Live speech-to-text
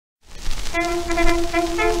The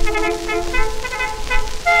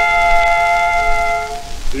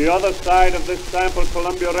other side of this sample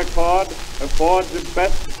Columbia record affords the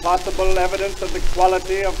best possible evidence of the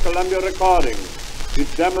quality of Columbia recordings. It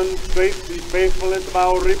demonstrates the faithfulness of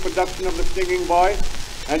our reproduction of the singing voice,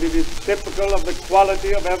 and it is typical of the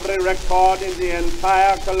quality of every record in the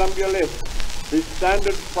entire Columbia list. The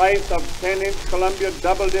standard price of 10-inch Columbia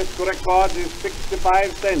double-disc records is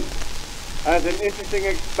 65 cents. As an interesting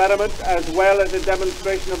experiment, as well as a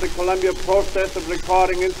demonstration of the Columbia process of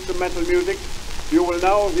recording instrumental music, you will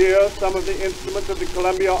now hear some of the instruments of the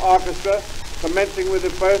Columbia Orchestra, commencing with the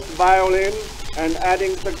first violin and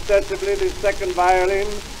adding successively the second violin,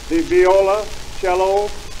 the viola, cello,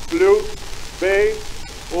 flute, bass,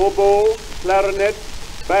 oboe, clarinet,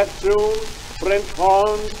 bassoon, French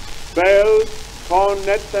horns, bells,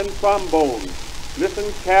 cornets, and trombones. Listen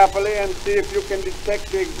carefully and see if you can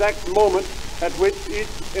detect the exact moment at which each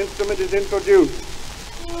instrument is introduced.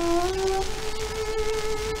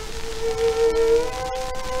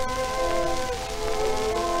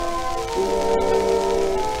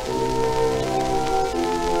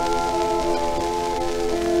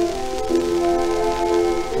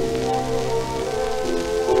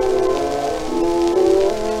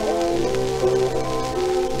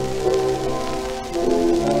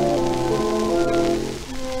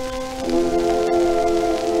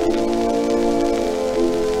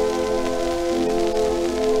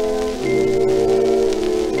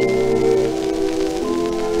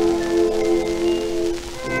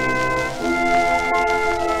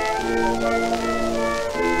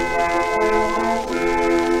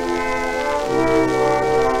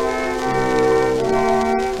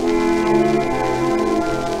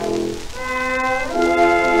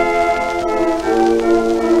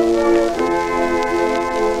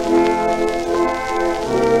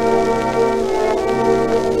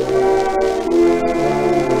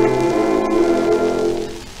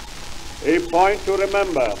 A point to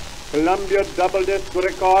remember, Columbia double-disc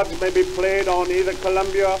records may be played on either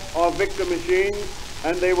Columbia or Victor machines,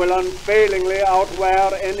 and they will unfailingly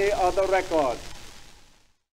outwear any other record.